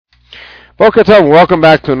Boker Tov, welcome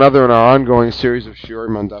back to another in our ongoing series of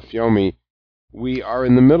Shiurim on Daf Yomi. We are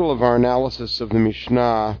in the middle of our analysis of the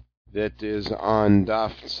Mishnah that is on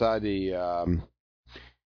Daf Tzadi Dalet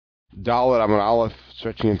Amud Aleph,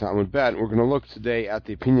 stretching into Amud Bet. We're going to look today at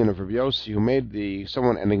the opinion of Rabbi Yossi, who made the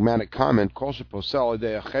somewhat enigmatic comment, Kol sheposel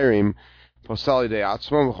idei acherim, posel idei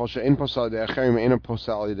atzmo, v'chol she'en posel idei acherim, ein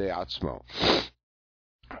posel idei atzmo.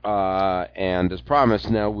 And as promised,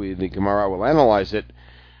 now the Gemara will analyze it.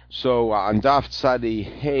 So on Daf Tzadi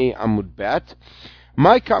Hey Amud Bet,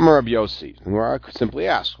 my Kamar Rabbi Yossi. And where I could simply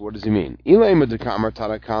ask, what does he mean? Ilay Kamar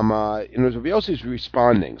Tanakama. In Rabbi Yossi is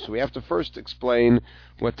responding. So we have to first explain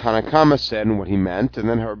what Tanakama said and what he meant, and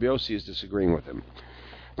then how Rabbi Yossi is disagreeing with him.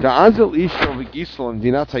 Remember,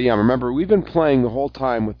 we've been playing the whole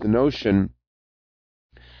time with the notion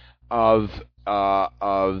of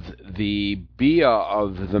the bia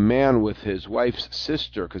of the man with his wife's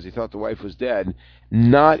sister, because he thought the wife was dead,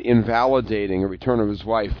 not invalidating a return of his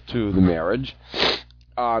wife to the marriage,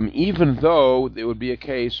 even though it would be a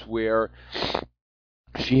case where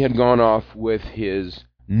she had gone off with his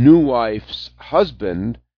new wife's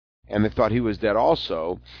husband, and they thought he was dead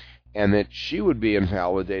also, and that she would be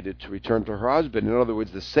invalidated to return to her husband. In other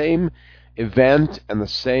words, the same event and the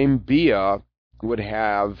same bia would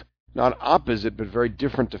have not opposite but very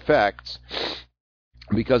different effects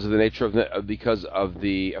because of the nature of because of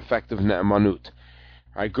the effect of ne'emanut.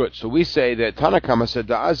 All right, good. So we say that Tanakama said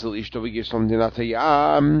da'azil ishto v'gisom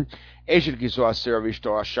dinatayam eshet giso aser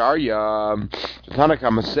v'ishto asharya. So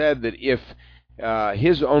Tanakama said that if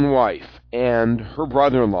his own wife and her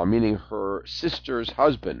brother-in-law, meaning her sister's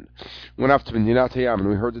husband, went off to Dinatayam, and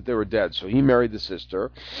we heard that they were dead, so he married the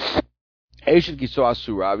sister, eshet giso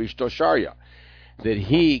asura v'ishto asharya, that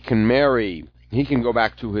he can go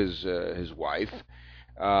back to his wife,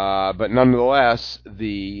 but nonetheless,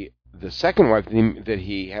 the second wife that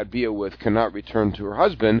he had bia with cannot return to her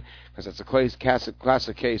husband, because that's a classic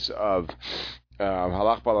case of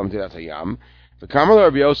halach balam diratayam. The Kamal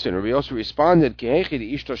Rabbi Yossi responded, Kehechid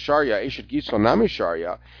ishto sharya eshet giso nami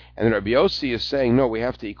sharya, and Rabbi Yossi is saying, no, we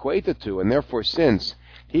have to equate the two, and therefore, since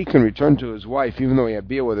he can return to his wife even though he had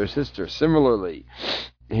bia with her sister, similarly,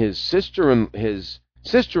 his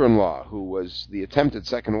sister-in-law, who was the attempted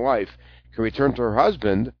second wife, can return to her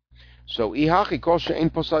husband. So then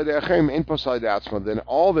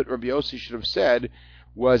all that Rabbi Yossi should have said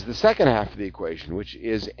was the second half of the equation, which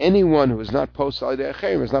is anyone who is not posel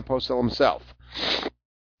idei is not posel himself.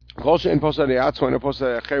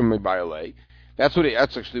 That's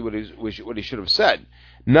actually what he should have said.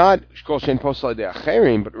 Not kol she'en posel idei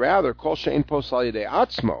acherim, but rather kol she'en posel idei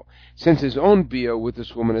atzmo. Since his own bia with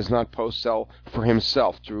this woman is not posel for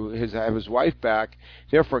himself to have his wife back,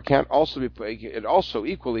 therefore it also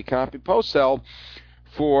equally cannot be posel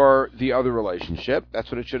for the other relationship. That's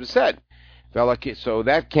what it should have said. So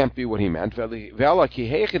that can't be what he meant. Maybe we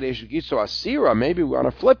want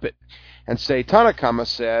to flip it and say Tanakama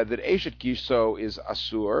said that Eshet Giso is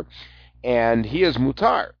asur and he is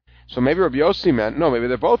mutar. So maybe Rabbi Yossi meant, no, maybe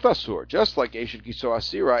they're both asur, just like Eshet Giso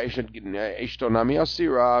asira, Eshto nami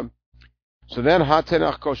asira. So then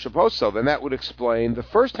hatenach kosher posel, then that would explain the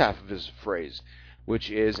first half of his phrase, which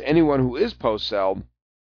is anyone who is posel,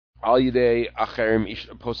 al yidei acherim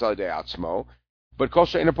posel yidei atzmo. But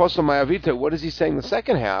kosher ina posel mayavita, what is he saying the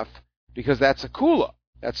second half? Because that's a kula.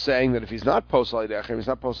 That's saying that if he's not posel yidei acherim, he's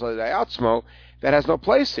not posel yidei atzmo, that has no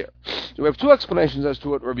place here. So we have two explanations as to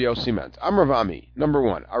what Rabbi Yossi meant. Amar Vami, number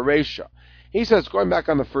one, Aresha. He says, going back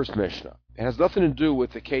on the first Mishnah, it has nothing to do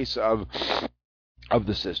with the case of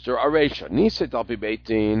the sister. Aresha, Niset al pi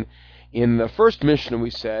beitin. In the first Mishnah we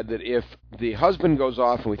said that if the husband goes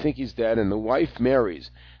off and we think he's dead and the wife marries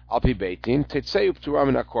al pi beitin, tetzei uptura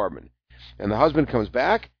min hakorban, and the husband comes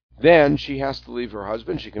back, then she has to leave her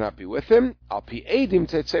husband. She cannot be with him. Al pi edim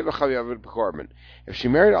tetzei v'chayav b'korban. If she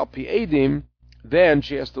married al pi edim, then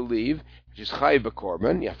she has to leave. She's chayiv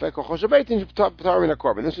b'korban. Yafek ochosha beitin p'tar min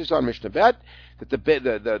hakorban. This is on Mishnah Bet, that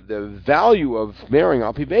the value of marrying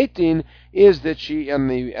al pi beitin is that she and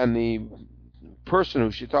the person who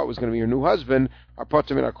she thought was going to be her new husband are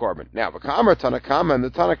patur min hakorban. Now, v'kamar Tanakama, and the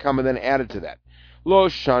Tanakama then added to that. Lo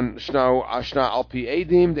shna al pi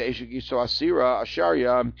edim de eshet giso asira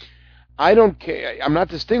asharya. I don't care. I'm not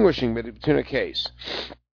distinguishing between a case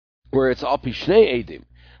where it's al pi shnei edim,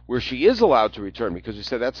 where she is allowed to return, because we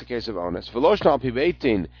said that's the case of onus. V'lo shna al pi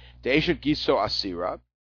beitin de eshet giso asira.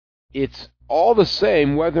 It's all the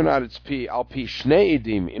same whether or not it's al pi shnei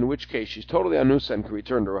edim, in which case she's totally anusa and can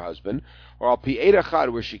return to her husband, or al pi ed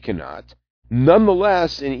achad, where she cannot.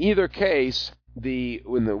 Nonetheless, in either case,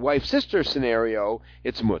 in the wife-sister scenario,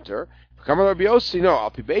 it's mutter.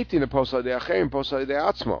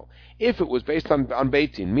 If it was based on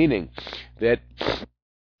beitin, meaning that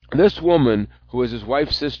this woman, who is his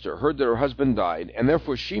wife's sister, heard that her husband died, and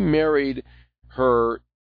therefore she married her,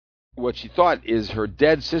 what she thought is her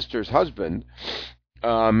dead sister's husband,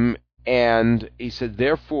 and he said,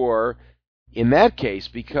 therefore, in that case,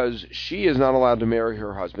 because she is not allowed to marry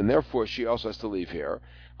her husband, therefore she also has to leave here.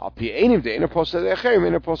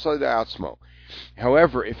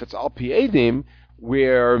 However, if it's al pi edim,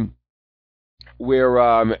 where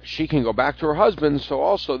she can go back to her husband, so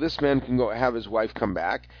also this man can go have his wife come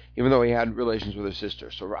back, even though he had relations with her sister.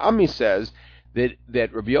 So Rami says that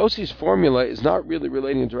Rabbi Yossi's formula is not really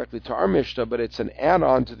relating directly to our Mishnah, but it's an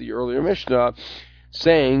add-on to the earlier Mishnah,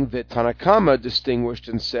 saying that Tanakama distinguished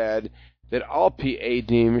and said that al pi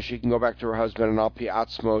edim she can go back to her husband, and al pi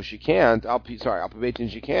atzmo she can't. Al pi beitin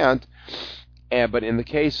she can't. But in the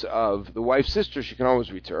case of the wife's sister, she can always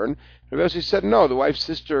return. Rabbi Yossi said no. The wife's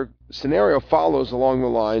sister scenario follows along the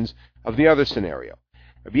lines of the other scenario.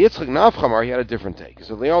 Rabbi Yitzchak Nafchamar, he had a different take. He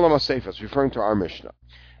said Le'olam HaSeifas, referring to our Mishnah,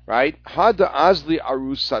 right? Hada azli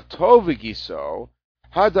arusato v'giso,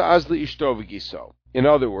 hada azli ishto v'giso. In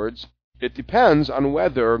other words, it depends on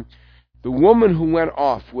whether the woman who went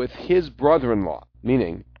off with his brother-in-law,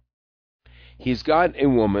 meaning he's got a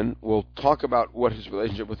woman, we'll talk about what his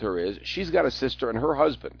relationship with her is, she's got a sister and her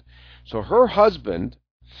husband. So her husband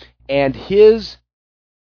and his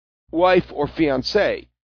wife or fiancé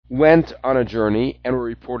went on a journey and were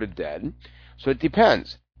reported dead. So it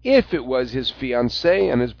depends. If it was his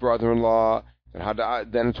fiancé and his brother-in-law,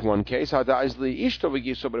 then it's one case. But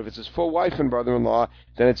if it's his full wife and brother-in-law,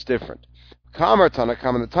 then it's different. Kamar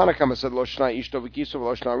Tanakama, the Tanakama said, Lo shna ishto v'giso,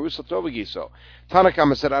 lo shna rusato v'giso.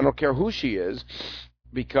 Tanakama said, I don't care who she is,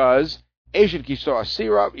 because Eshet giso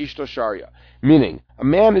asira, ishto sharia. Meaning, a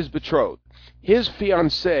man is betrothed. His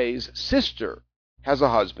fiancé's sister has a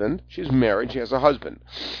husband. She's married, she has a husband.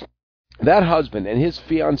 That husband and his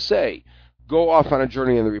fiancé go off on a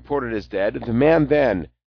journey and they're reported as dead. The man then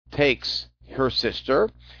takes her sister,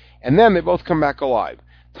 and then they both come back alive.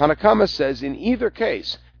 Tanakama says, in either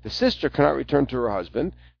case, the sister cannot return to her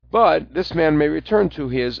husband, but this man may return to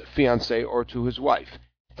his fiancée or to his wife.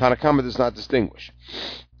 Tanakama does not distinguish,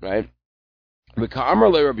 right? The Ka'amar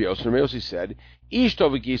le Rabbi Yossi said,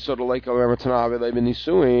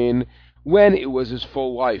 when it was his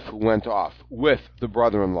full wife who went off with the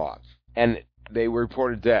brother-in-law, and they were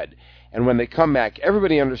reported dead, and when they come back,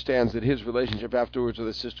 everybody understands that his relationship afterwards with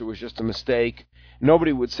his sister was just a mistake.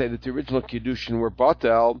 Nobody would say that the original Kiddushin were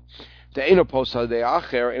batel.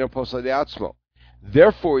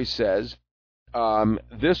 Therefore, he says,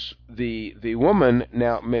 the woman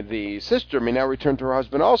now, the sister may now return to her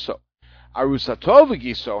husband also.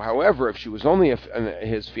 Arusatovagiso, however, if she was only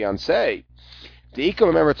his fiancée,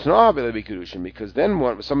 because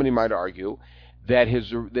then somebody might argue that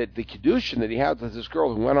the Kiddushin that he had with this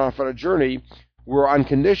girl who went off on a journey were on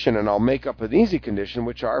condition, and I'll make up an easy condition,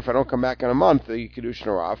 which are, if I don't come back in a month, the Kiddushin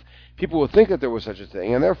are off. People will think that there was such a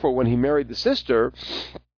thing, and therefore when he married the sister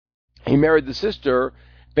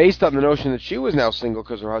based on the notion that she was now single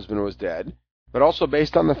because her husband was dead, but also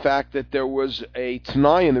based on the fact that there was a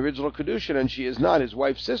Tanai in the original Kiddushin, and she is not his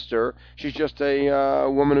wife's sister. She's just a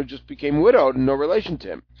woman who just became widowed and no relation to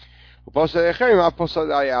him.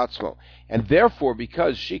 And therefore,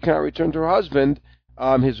 because she cannot return to her husband,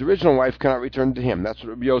 his original wife cannot return to him. That's what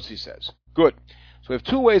Rabbi Yossi says. Good. So we have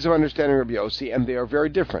two ways of understanding Rabbi Yossi, and they are very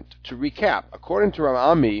different. To recap, according to Rav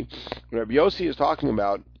Ami, what Rabbi Yossi is talking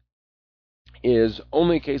about is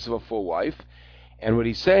only a case of a full wife, and what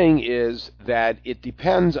he's saying is that it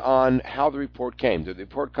depends on how the report came. Did the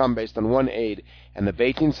report come based on one aid and the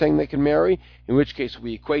beitin saying they can marry? In which case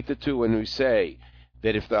we equate the two and we say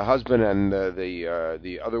that if the husband and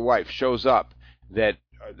the other wife shows up, that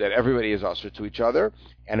everybody is usher to each other,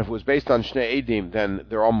 and if it was based on Shnei Edim, then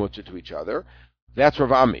they're all mutter to each other. That's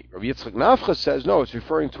Rav Ami. Rav Yitzchak Nafcha says, no, it's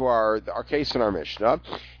referring to our case in our Mishnah,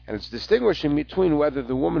 and it's distinguishing between whether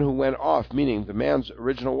the woman who went off, meaning the man's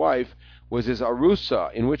original wife, was his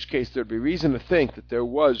arusa, in which case there'd be reason to think that there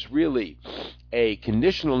was really a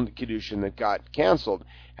conditional kiddushin that got canceled,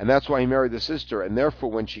 and that's why he married the sister, and therefore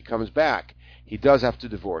when she comes back, he does have to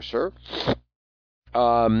divorce her.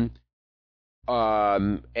 And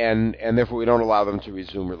therefore we don't allow them to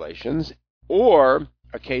resume relations. Or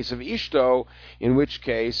a case of Ishto, in which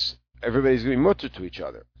case everybody's going to be mutter to each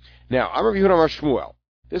other. Now, Amar Yehuda Amar Shmuel.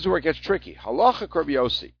 This is where it gets tricky. Halacha Rabbi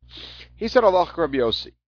Yossi. He said Halacha Rabbi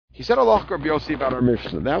Yossi. He said Halacha Rabbi Yossi about our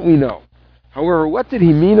Mishnah. That we know. However, what did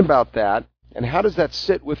he mean about that, and how does that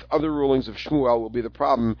sit with other rulings of Shmuel will be the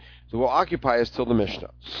problem that will occupy us till the Mishnah.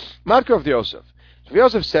 Matkar of Yosef. So Rav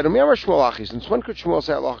Yosef said, "Umiyamar Shmuel Achis." Since when could Shmuel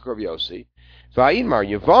say halacha Rav Yossi? Va'imar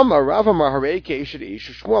Yavama Rav Amar Harei Keishet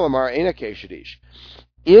Ish, Shmuel Amar Eina Keishet Ish.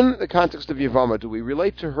 In the context of Yavama, do we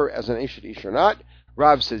relate to her as an Eshet Ish or not?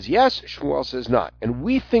 Rav says yes, Shmuel says not. And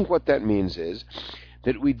we think what that means is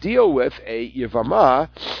that we deal with a Yavama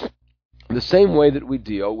the same way that we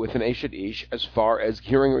deal with an Eshet Ish as far as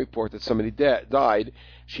hearing a report that somebody died.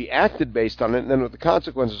 She acted based on it, and then what the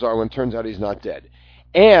consequences are when it turns out he's not dead.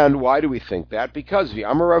 And why do we think that? Because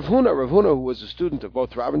V'amar Rav Huna, who was a student of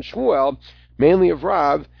both Rav and Shmuel, mainly of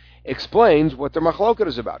Rav, explains what their machloket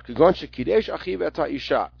is about. A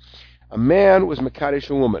man was mekadesh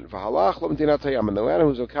a woman. And the man who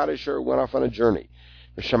was mekadesh her went off on a journey.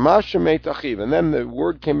 And then the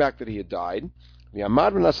word came back that he had died.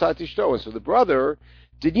 And so the brother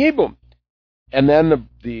did yibum. And then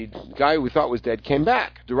the guy we thought was dead came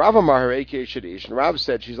back. And Rav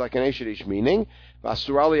said she's like an Eshet Ish, meaning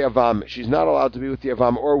she's not allowed to be with the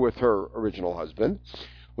Avam or with her original husband.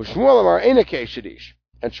 And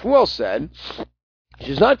Shmuel said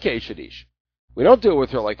she's not Eshet Ish. We don't deal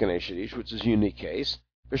with her like an Eshet Ish, which is a unique case.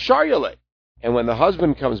 And when the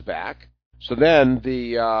husband comes back, so then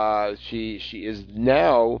she is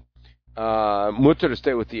now mutter to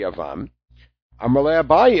stay with the Avam. So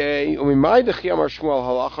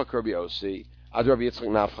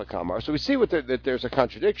we see that there's a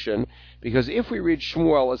contradiction, because if we read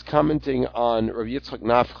Shmuel as commenting on Rav Yitzchak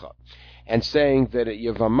Nafcha and saying that a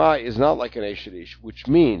Yavama is not like an Eshet Ish, which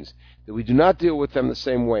means that we do not deal with them the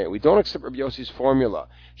same way, we don't accept Rabbi Yossi's formula,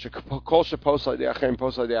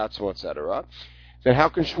 etc., then how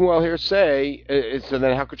can Shmuel here say,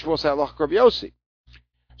 how could Shmuel say halacha Rabbi Yossi?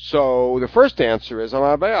 So the first answer is,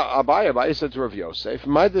 Abaye said to Rav Yosef,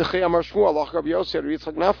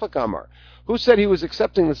 who said he was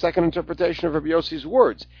accepting the second interpretation of Rabbi Yossi's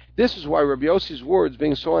words? This is why Rabbi Yossi's words,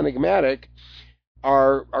 being so enigmatic,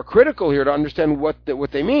 are critical here to understand what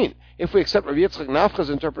they mean. If we accept Rabbi Yitzchak Nafcha's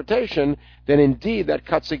interpretation, then indeed that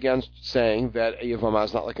cuts against saying that a Yavama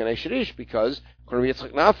is not like an Eshet Ish, because according to Rabbi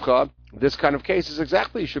Yitzchak Nafcha, this kind of case is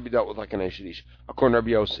exactly should be dealt with like an Eshet Ish, according to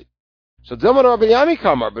Rabbi Yossi. So Dilma Rabbi Yami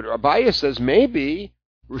Kamar, but Abaye says maybe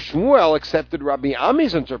Shmuel accepted Rabbi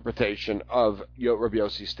Ami's interpretation of Rabbi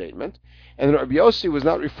Yossi's statement, and Rabbi Yossi was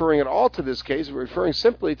not referring at all to this case, but referring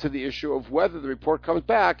simply to the issue of whether the report comes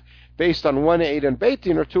back based on one Eid and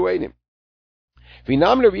Beitin or two Eidim.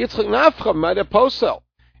 V'nam Rabbi Yitzchak Nafcha might have posel.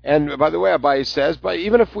 And by the way, Abaye says, but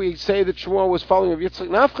even if we say that Shmuel was following Rabbi Yitzchak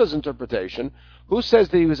Nafcha's interpretation, who says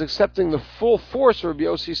that he was accepting the full force of Rabbi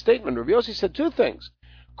Yossi's statement? Rabbi Yossi said two things.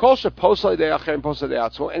 Kol she'posel de'achem posel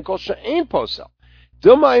de'atzmo, and kol she'ein posel.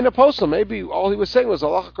 Dilma in a posel. Maybe all he was saying was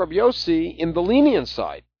halacha Rabbi Yossi in the lenient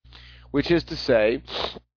side, which is to say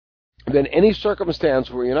that in any circumstance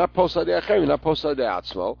where you're not posel de'achem, you're not posel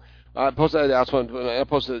de'atzmo,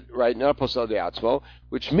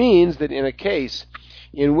 which means that in a case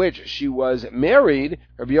in which she was married,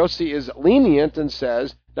 Rabbi Yossi is lenient and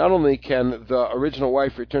says not only can the original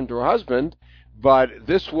wife return to her husband, but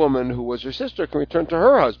this woman who was her sister can return to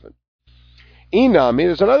her husband. Inami,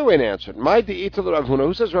 there's another way to answer it.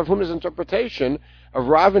 Who says Rav Huna's interpretation of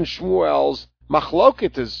Rav and Shmuel's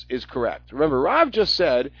machloket is correct? Remember, Rav just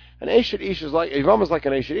said an Eshet Ish is like, Yavama is like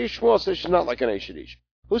an Eshet Ish. Shmuel says she's not like an Eshet Ish.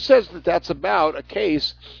 Who says that that's about a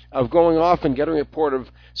case of going off and getting a report of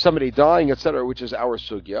somebody dying, etc., which is our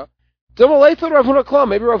sugya? Maybe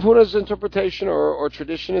Rav Huna's interpretation or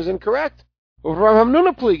tradition is incorrect. Maybe Rav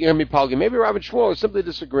and Shmuel are simply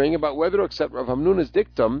disagreeing about whether to accept Rav Hamnuna's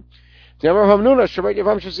dictum. A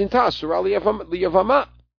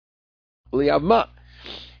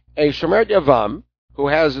Shomeret Yavam, who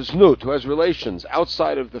has znut, who has relations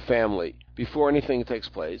outside of the family before anything takes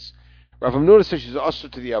place, Rav Hamnuna says she's also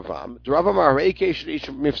to the Avam.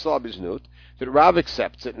 That Rav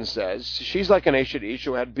accepts it and says she's like an Eshet Ish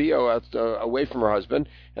who had Bio away from her husband,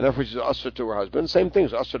 and therefore she's also to her husband. Same thing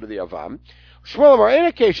is also to the Avam. Shmuel Amar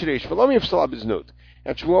Eina Eshet Ish, v'lo mifsala biznut.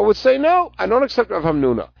 And Shmuel would say, no, I don't accept Rav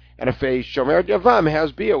Hamnuna. And if a Shomer Yavam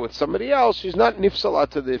has Bio with somebody else, she's not nifsala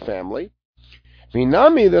to the family.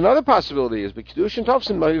 Minami, the another possibility is, but Kedushin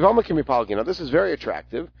Tovsin Mavivama can be palgi. Now this is very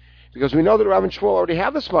attractive, because we know that Rav and Shmuel already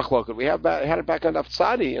have this machloket. We had it back on Daf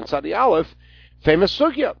Tzadi and Tzadi Aleph, famous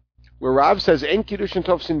sugya, where Rav says, "En Kiddushin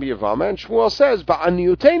Tovsin b'Yavama," and Shmuel says,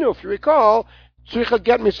 "Ba'aniyutenu." If you recall, tzricha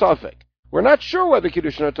get misafik. We're not sure whether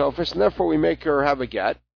Kiddushin or Tofis, and therefore we make her have a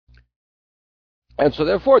get. And so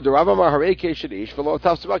therefore, the Rav Amar Harei Keshet Ish v'lo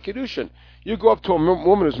tafs about Kiddushin. You go up to a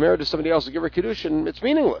woman who's married to somebody else and give her Kiddushin, it's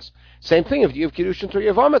meaningless. Same thing, if you give Kiddushin to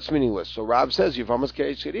Yavam, it's meaningless. So Rav says, Yavama's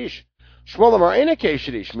Keshet Ish. Shmuel Amar Eina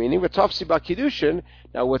Keishadish, meaning V'tafsi B'Kiddushin.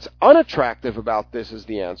 Now, what's unattractive about this is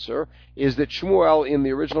the answer, is that Shmuel, in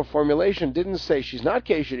the original formulation, didn't say she's not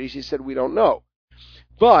Keishadish, he said we don't know.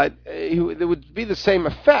 But there would be the same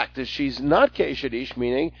effect as she's not Keishadish,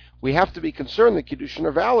 meaning we have to be concerned that Kiddushin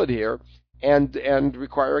are valid here and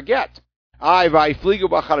require a get. Now, this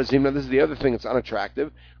is the other thing that's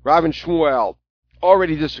unattractive. Rav and Shmuel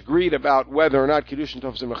already disagreed about whether or not Kiddushin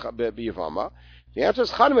Tofsim B'Yavama. The answer is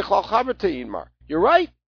Chad Michlal Chaber Te'inmar. You're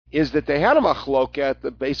right, is that they had a machloket,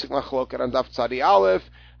 the basic machloket on Daf Tzadi Aleph,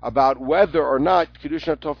 about whether or not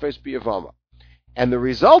Kiddushin Tofes B'Yavama. And the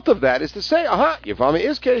result of that is to say, Yavama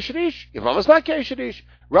is Keishadish, Yavama is not Keishadish.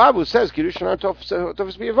 Rav, who says Kiddushin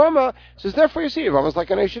Tofes B'Yavama, says therefore you see, Yavama is like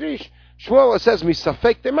an Eishadish. Shmuel says,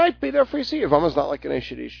 Misafek, they might be, therefore you see, Yavama is not like an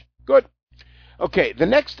Eishadish. Good. Okay, the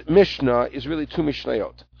next Mishnah is really two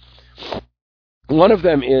Mishnayot. One of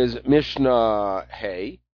them is Mishnah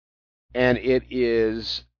Hay, and it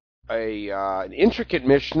is an intricate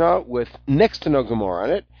Mishnah with next to no Gemara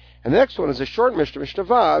on it. And the next one is a short Mishnah, Mishnah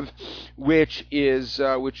Vav, which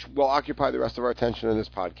will occupy the rest of our attention in this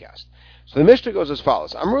podcast. So the Mishnah goes as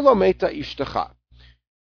follows: Amru lo meita ishtecha.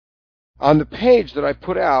 On the page that I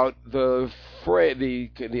put out, the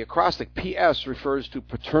acrostic PS refers to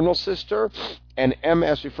paternal sister, and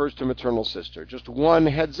MS refers to maternal sister. Just one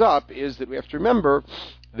heads up is that we have to remember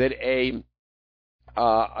that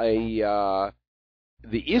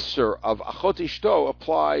the Isser of Achot Ishto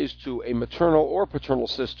applies to a maternal or paternal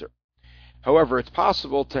sister. However, it's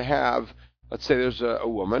possible to have, let's say there's a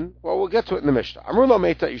woman, well, we'll get to it in the Mishnah. Amru lo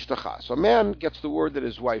meita ishtacha. So a man gets the word that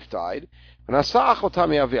his wife died,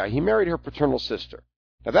 he married her paternal sister.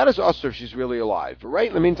 Now that is also if she's really alive, but right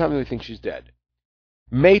in the meantime we think she's dead.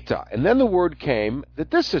 Meita, and then the word came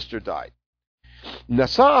that this sister died. Now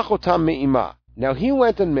he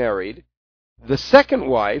went and married the second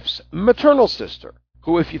wife's maternal sister,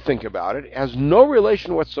 who, if you think about it, has no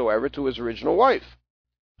relation whatsoever to his original wife.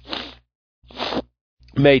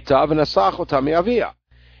 Meita v'nasach avia.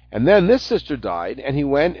 And then this sister died, and he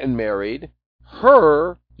went and married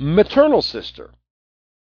her maternal sister.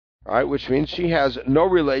 All right, which means she has no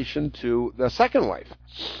relation to the second wife.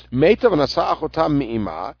 Meita v'nasach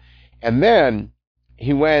mi'ima. And then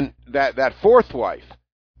he went, that fourth wife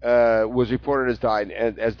was reported as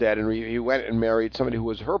dead, and he went and married somebody who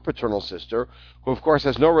was her paternal sister, who of course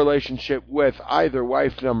has no relationship with either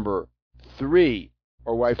wife number 3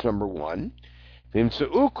 or wife number 1.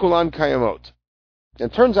 V'imtzeu kulan kayamot.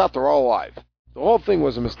 And it turns out they're all alive. The whole thing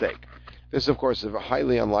was a mistake. This, of course, is a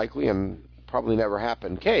highly unlikely and probably never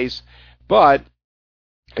happened case, but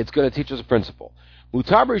it's going to teach us a principle.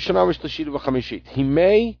 He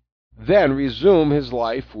may then resume his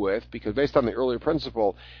life with, because based on the earlier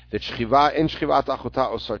principle that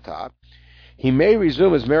he may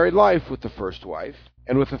resume his married life with the first wife,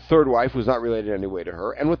 and with the third wife who's not related in any way to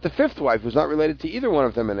her, and with the fifth wife who's not related to either one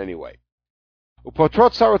of them in any way.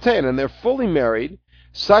 And they're fully married,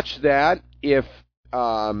 such that if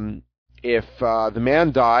the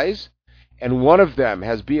man dies and one of them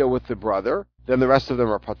has bia with the brother, then the rest of them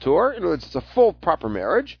are patur. In other words, it's a full proper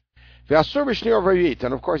marriage. And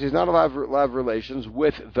of course, he's not allowed to have relations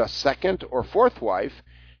with the second or fourth wife,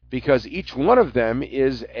 because each one of them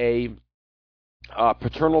is a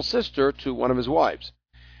paternal sister to one of his wives.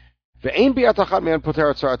 And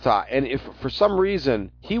if for some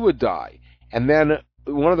reason he would die, and then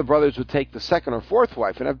one of the brothers would take the second or fourth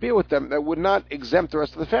wife and have bia with them, that would not exempt the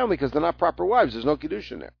rest of the family, because they're not proper wives. There's no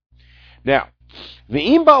kiddushin there. Now,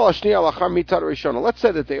 let's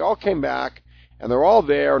say that they all came back, and they're all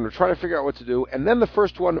there, and they're trying to figure out what to do, and then the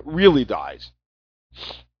first one really dies.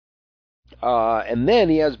 And then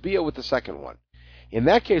he has bia with the second one. In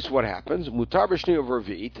that case, what happens? Mutar b'shni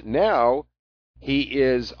v'rvit. Now, he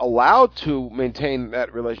is allowed to maintain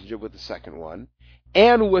that relationship with the second one,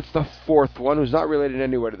 and with the fourth one, who's not related in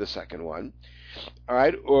any way to the second one. All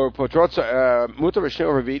right, or mutar b'shni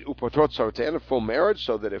v'rvit upotrot and a full marriage,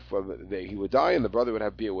 so that if he would die and the brother would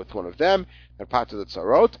have bia with one of them, and part of the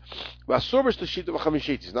tzarot.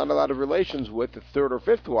 He's not allowed to have relations with the third or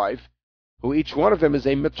fifth wife, who each one of them is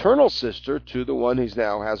a maternal sister to the one he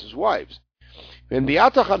now has as wives. And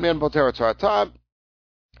neither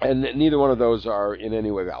one of those are in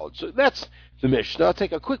any way valid. So that's the Mishnah. I'll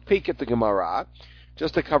take a quick peek at the Gemara,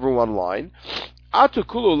 just to cover one line. After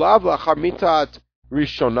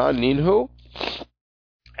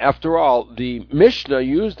all, the Mishnah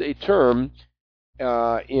used a term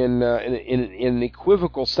in an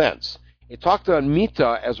equivocal sense. It talked about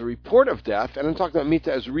mita as a report of death, and it talked about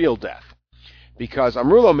mita as real death. Because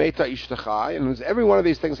Amrulo Meta Ishtacha, and every one of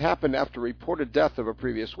these things happened after reported death of a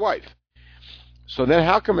previous wife. So then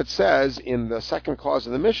how come it says in the second clause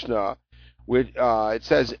of the Mishnah, it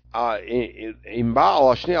says, Im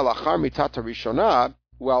ba'al hashniya lachar mitata rishona,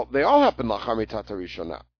 well, they all happen lachar mitata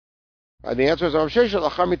rishona. The answer is,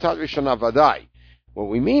 lachar mitata rishona vadai. What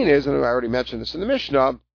we mean is, and I already mentioned this in the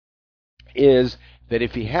Mishnah, is that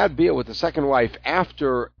if he had bia with the second wife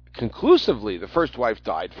after conclusively the first wife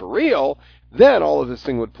died for real, then all of this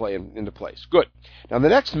thing would play into place. Good. Now the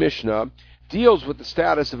next Mishnah deals with the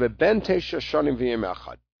status of a ben tesha shanim v'yem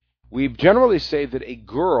echad. We generally say that a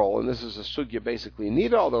girl, and this is a sugya basically in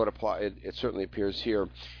Nida, although it certainly appears here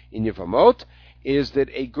in Yevamot, is that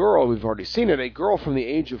a girl, we've already seen it, a girl from the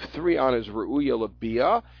age of 3 on is re'uya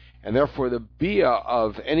l'bia, and therefore the bia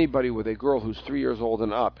of anybody with a girl who's 3 years old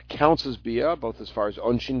and up counts as bia, both as far as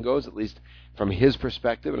onshin goes, at least from his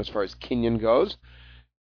perspective, and as far as kinyan goes.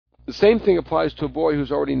 The same thing applies to a boy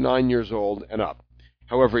who's already 9 years old and up.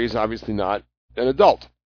 However, he's obviously not an adult.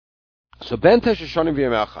 So ben tesha shanim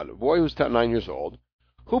v'yem echad, a boy who's 9 years old,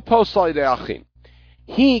 who posal yidei achim,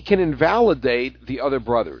 he can invalidate the other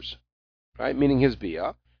brothers, right? Meaning his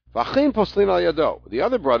bia. V'achim poslin al yado, the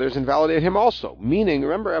other brothers invalidate him also. Meaning,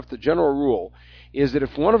 remember, after the general rule is that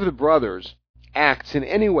if one of the brothers acts in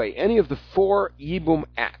any way, any of the 4 yibum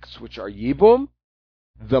acts, which are yibum,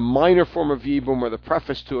 the minor form of yibum or the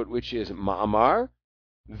preface to it, which is ma'amar,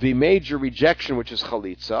 the major rejection, which is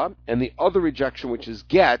chalitza, and the other rejection, which is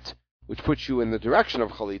get, which puts you in the direction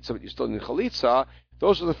of chalitza, but you still need chalitza,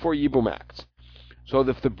 those are the 4 yibum acts. So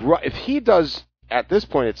if he does, at this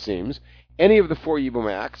point it seems, any of the 4 yibum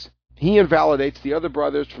acts, he invalidates the other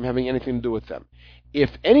brothers from having anything to do with them.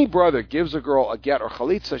 If any brother gives a girl a get or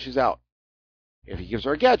chalitza, she's out. If he gives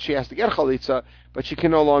her a get, she has to get chalitza, but she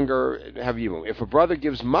can no longer have yibum. If a brother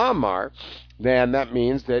gives ma'amar, then that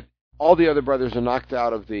means that all the other brothers are knocked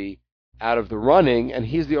out of the running, and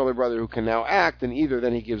he's the only brother who can now act, and either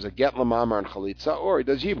then he gives a get lamamar and chalitza, or he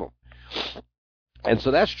does yibum. And so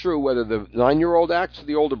that's true whether the 9-year-old acts or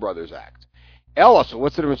the older brothers act. Ella, so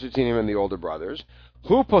what's the difference between him and the older brothers?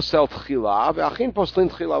 Hu posel tchila, ve'achin poslin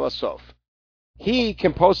tchila vasof. He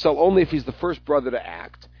can posel only if he's the first brother to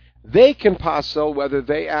act. They can posel whether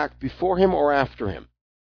they act before him or after him.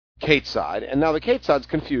 Ketzad, and now the Ketzad's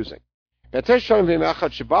confusing. If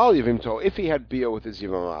he had bia with his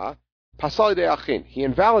yivamah, pasal yidei achin, he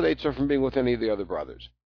invalidates her from being with any of the other brothers.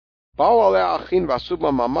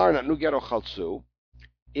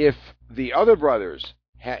 If the other brothers,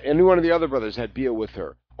 any one of the other brothers had bia with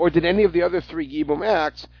her, or did any of the other 3 yibum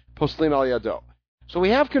acts, poslin al yado. So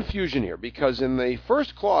we have confusion here, because in the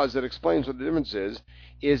first clause that explains what the difference is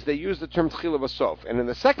they use the term tchila v'sof, and in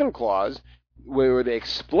the second clause, where they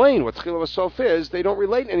explain what tchila v'sof is, they don't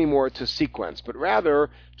relate anymore to sequence, but rather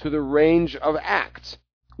to the range of acts,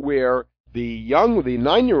 where the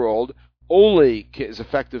 9-year-old only is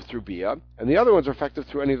effective through bia, and the other ones are effective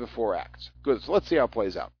through any of the 4 acts. Good, so let's see how it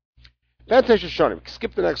plays out. Ben tesha shanim,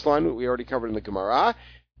 skip the next line, we already covered in the Gemara.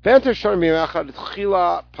 Ben tesha shanim b'yachad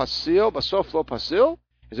tchila pasil, basof lo pasil.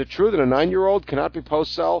 Is it true that a 9-year-old cannot be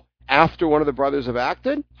posel after one of the brothers have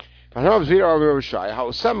acted? An adult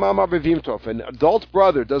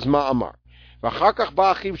brother does ma'amar.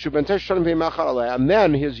 And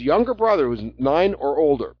then his younger brother, who's 9 or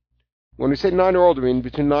older. When we say 9 or older, we mean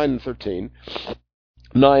between 9 and 13,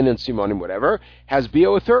 9 and Simonim, whatever, has bia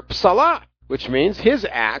with her, psala, which means his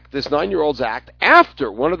act, this 9-year-old's act, after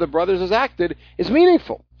one of the brothers has acted, is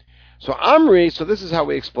meaningful. So Amri, so this is how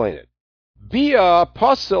we explain it. Bia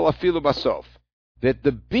posel afilu basof. That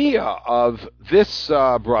the bia of this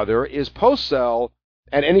brother is posel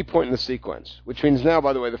at any point in the sequence, which means now,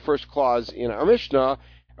 by the way, the first clause in our Mishnah,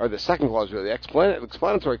 or the second clause, really, the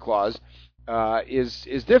explanatory clause,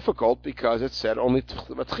 is difficult because it said only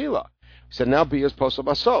tchila. We said now bia is posel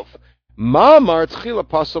basof. Ma'amar tchila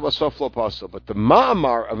posel basof lo posel, but the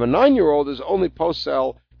ma'amar of a 9-year-old is only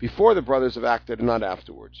posel before the brothers have acted and not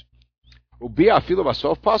afterwards. Ubia afilu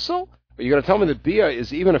basof posel? Are you going to tell me that bia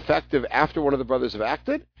is even effective after one of the brothers have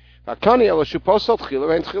acted? What did our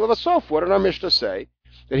Mishnah say?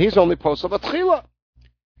 That he's only posel b'tchila.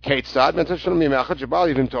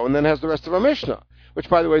 And then has the rest of our Mishnah, which,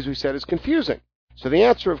 by the way, as we said, is confusing. So the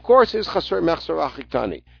answer, of course, is chasor mechzer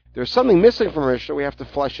achiktani. There's something missing from our Mishnah. We have to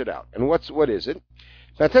flesh it out. And what is it?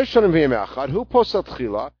 Who posel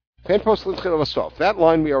tchila? That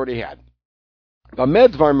line we already had. So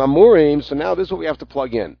now this is what we have to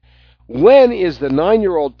plug in. When is the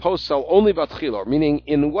 9-year-old posel only batchila? Meaning,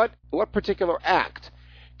 in what particular act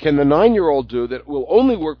can the 9-year-old do that will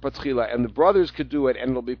only work batchila, and the brothers could do it, and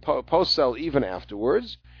it'll be posel even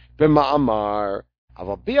afterwards? B'ma'amar,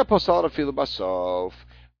 avabia posel afilu basof.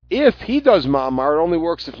 If he does ma'amar, it only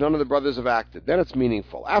works if none of the brothers have acted. Then it's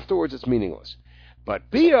meaningful. Afterwards, it's meaningless.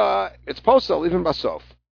 But bia, it's posel even basof.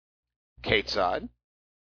 Ketzad.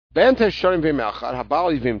 Ben tesharim v'mechad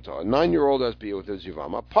habal yivimto. A 9-year-old has bia with his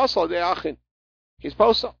yivama. Posel de achin. He's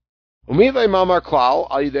posel. Umidei mamar klal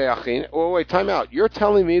al yidei achin. Oh wait, time out. You're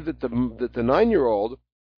telling me that the 9-year-old,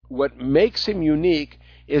 what makes him unique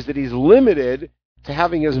is that he's limited to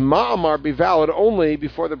having his ma'amar be valid only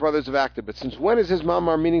before the brothers have acted. But since when is his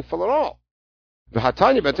ma'amar meaningful at all? He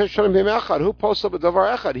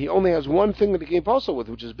only has one thing that he can posel with,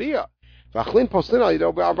 which is bia. But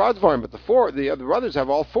the other brothers have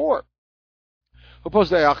all four.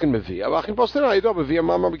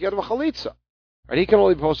 Right? He can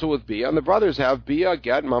only posel with bia, and the brothers have bia,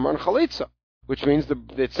 get, mamar, and chalitza, which means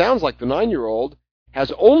it sounds like the 9-year-old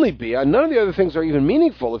has only bia. None of the other things are even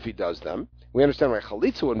meaningful if he does them. We understand why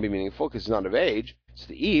chalitza wouldn't be meaningful because he's not of age. It's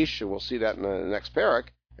the ish, and we'll see that in the next parak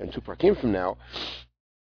and 2 parakim from now.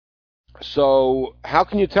 So how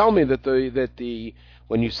can you tell me that the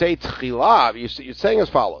when you say tchilah, you're saying as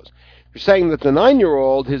follows? You're saying that the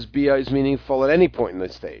 9-year-old, his bia is meaningful at any point in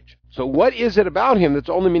this stage. So what is it about him that's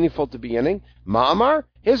only meaningful at the beginning? Ma'amar?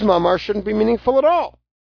 His ma'amar shouldn't be meaningful at all.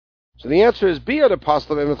 So the answer is bia de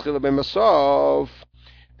pasla b'metchila b'masov.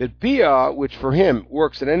 That bia, which for him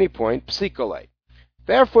works at any point, psikole.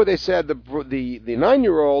 Therefore, they said the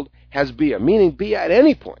 9-year-old has bia, meaning bia at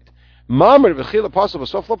any point. Mamar v'chila pasal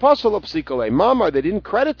v'sof la pasal psikole. Mamar, they didn't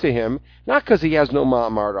credit to him, not because he has no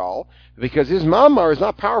mamar at all, because his mamar is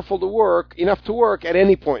not powerful enough to work at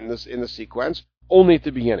any point in the sequence, only at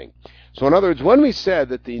the beginning. So in other words, when we said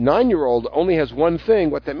that the 9-year-old only has one thing,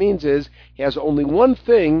 what that means is he has only one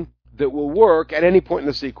thing that will work at any point in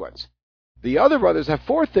the sequence. The other brothers have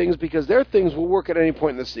 4 things because their things will work at any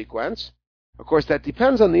point in the sequence. Of course, that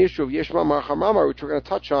depends on the issue of Yesh Mamar Chamamar, which we're going to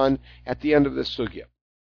touch on at the end of this sugya.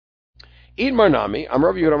 Id Marnami,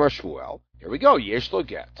 Amar Yehuda Amar Shmuel. Here we go. Yesh lo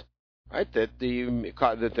get. Right? That the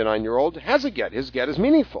 9-year-old has a get. His get is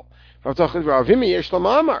meaningful. He also has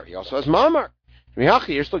mamar. We have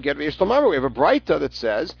a braita that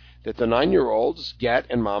says that the 9-year-old's get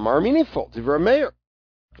and mamar are meaningful. Tivra Meir.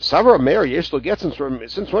 Savra Meir yesh lo get, since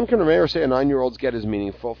when can a Meir say a 9-year-old's get is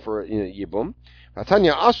meaningful for Yibum?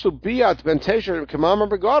 Atanya asu biat ben tesher k'mamar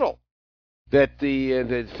begadol. That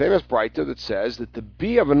the famous braita that says that the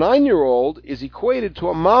bia of a 9-year-old is equated to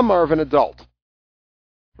a mamar of an adult.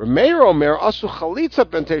 Rameir Omer asu chalitza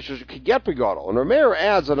ben tesher k'get begadol, and Rameir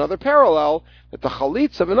adds another parallel that the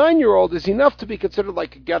chalitza of a 9-year-old is enough to be considered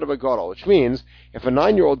like a get of a gadol, which means if a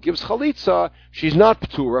 9-year-old gives chalitza, she's not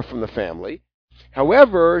p'tura from the family.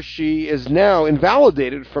 However, she is now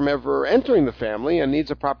invalidated from ever entering the family and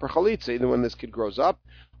needs a proper chalitza, either when this kid grows up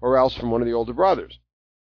or else from one of the older brothers.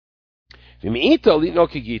 And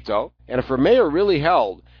if Rameir really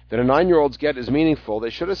held that a 9-year-old's get is meaningful, they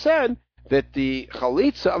should have said that the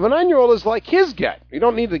chalitza of a 9-year-old is like his get. You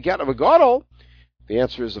don't need the get of a gadol. The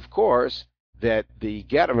answer is, of course, that the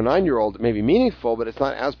get of a 9-year-old may be meaningful, but it's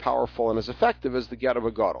not as powerful and as effective as the get of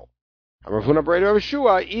a gadol. The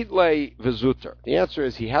answer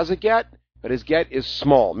is he has a get, but his get is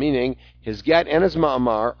small, meaning his get and his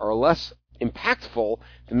ma'amar are less impactful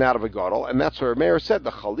than that of a gadol, and that's where Meir said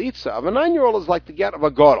the chalitza of a 9-year-old is like the get of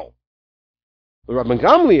a gadol. The Rabban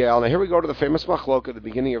Gamliel, now here we go to the famous machlok at the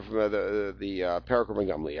beginning of the parak of Rabban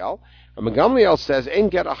Gamliel. Rabban Gamliel says, en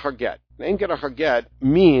get achar get. En get achar get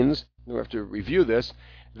means, we have to review this,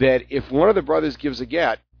 that if one of the brothers gives a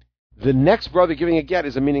get, the next brother giving a get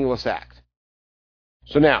is a meaningless act.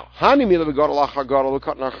 So now, when do we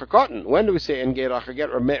say en get achar get?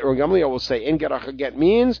 Rabban Gamliel will say en get achar get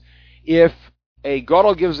means if a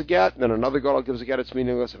gadol gives a get, then another gadol gives a get, it's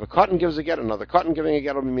meaningless. If a cotton gives a get, another cotton giving a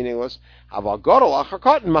get will be meaningless. Aval gadol achar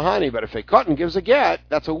cotton mahani, but if a cotton gives a get,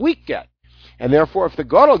 that's a weak get. And therefore, if the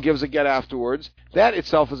gadol gives a get afterwards, that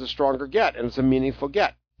itself is a stronger get, and it's a meaningful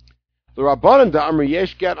get. The Rabbanan da'amri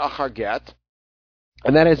yesh get achar get,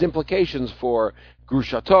 and that has implications for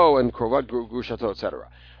grushato and krovat grushato, etc.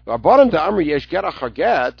 The Rabbanan da'amri yesh get achar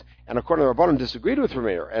get, and according to the Rabbanan disagreed with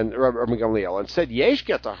Rameir and Rabban Gamliel and said yesh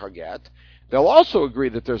get achar get, they'll also agree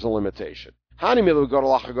that there's a limitation. That's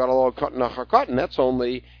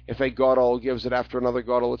only if a gadol gives it after another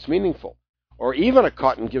gadol, it's meaningful. Or even a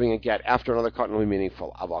cotton giving a get after another cotton will be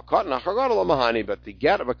meaningful. But the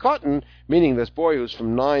get of a cotton, meaning this boy who's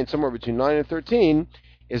from somewhere between 9 and 13,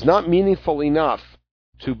 is not meaningful enough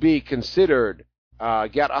to be considered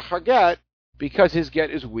get achar get because his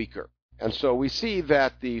get is weaker. And so we see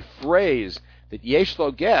that the phrase that yesh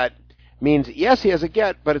lo get means, yes, he has a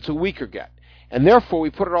get, but it's a weaker get. And therefore,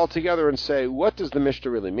 we put it all together and say, what does the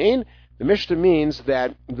Mishnah really mean? The Mishnah means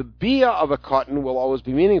that the bia of a cotton will always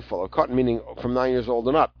be meaningful. A cotton meaning from 9 years old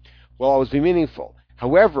and up will always be meaningful.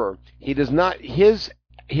 However, he does not. His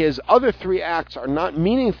other three acts are not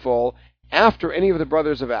meaningful after any of the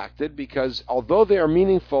brothers have acted, because although they are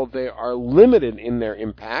meaningful, they are limited in their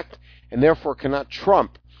impact, and therefore cannot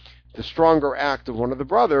trump the stronger act of one of the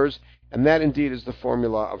brothers, and that indeed is the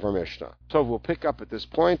formula of our Mishnah. So we'll pick up at this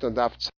point on Daf